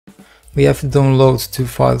we have to download two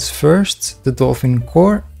files first, the Dolphin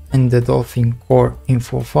core and the Dolphin core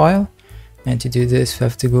info file. And to do this, we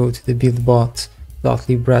have to go to the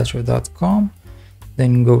buildbot.libretro.com,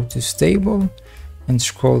 then go to stable and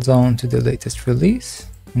scroll down to the latest release.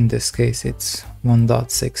 In this case, it's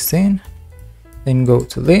 1.16. Then go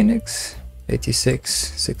to Linux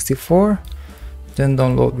 8664. Then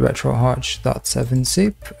download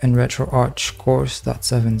RetroArch.7zip and RetroArch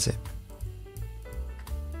course.7zip.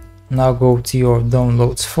 Now go to your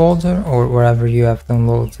downloads folder or wherever you have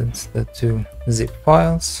downloaded the two zip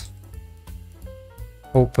files.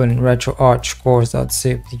 Open RetroArch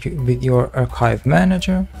course.zip with your archive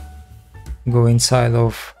manager. Go inside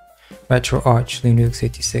of RetroArch Linux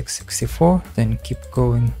 8664, then keep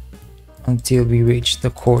going until we reach the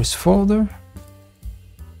course folder.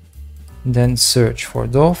 Then search for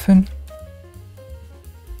Dolphin,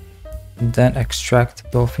 then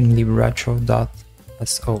extract Dolphin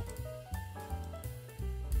libretro.so.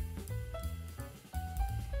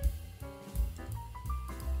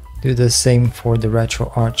 Do the same for the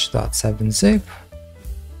RetroArch.7zip.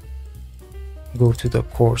 Go to the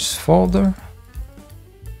course folder,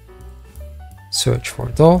 search for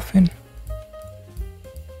Dolphin,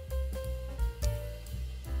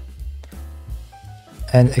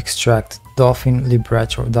 and extract Dolphin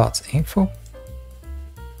libretro.info.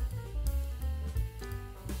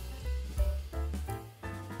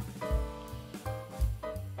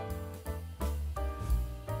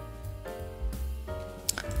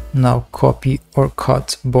 Now copy or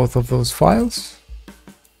cut both of those files.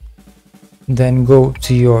 Then go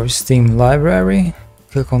to your Steam library,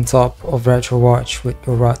 click on top of RetroArch with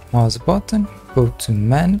your right mouse button, go to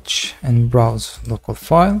Manage and browse local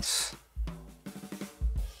files.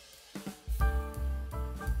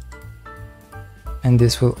 And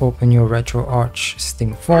this will open your RetroArch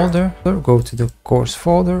Steam folder. Go to the course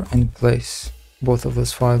folder and place both of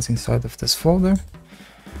those files inside of this folder.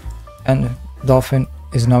 And Dolphin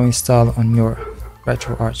is now installed on your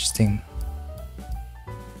RetroArch Steam.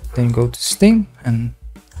 Then go to Steam and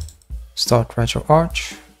start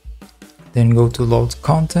RetroArch. Then go to load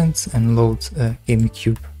contents and load a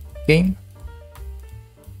GameCube game.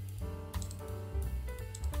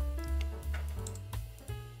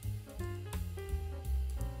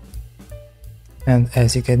 And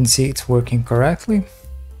as you can see, it's working correctly.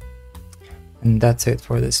 And that's it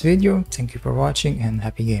for this video. Thank you for watching and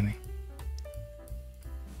happy gaming.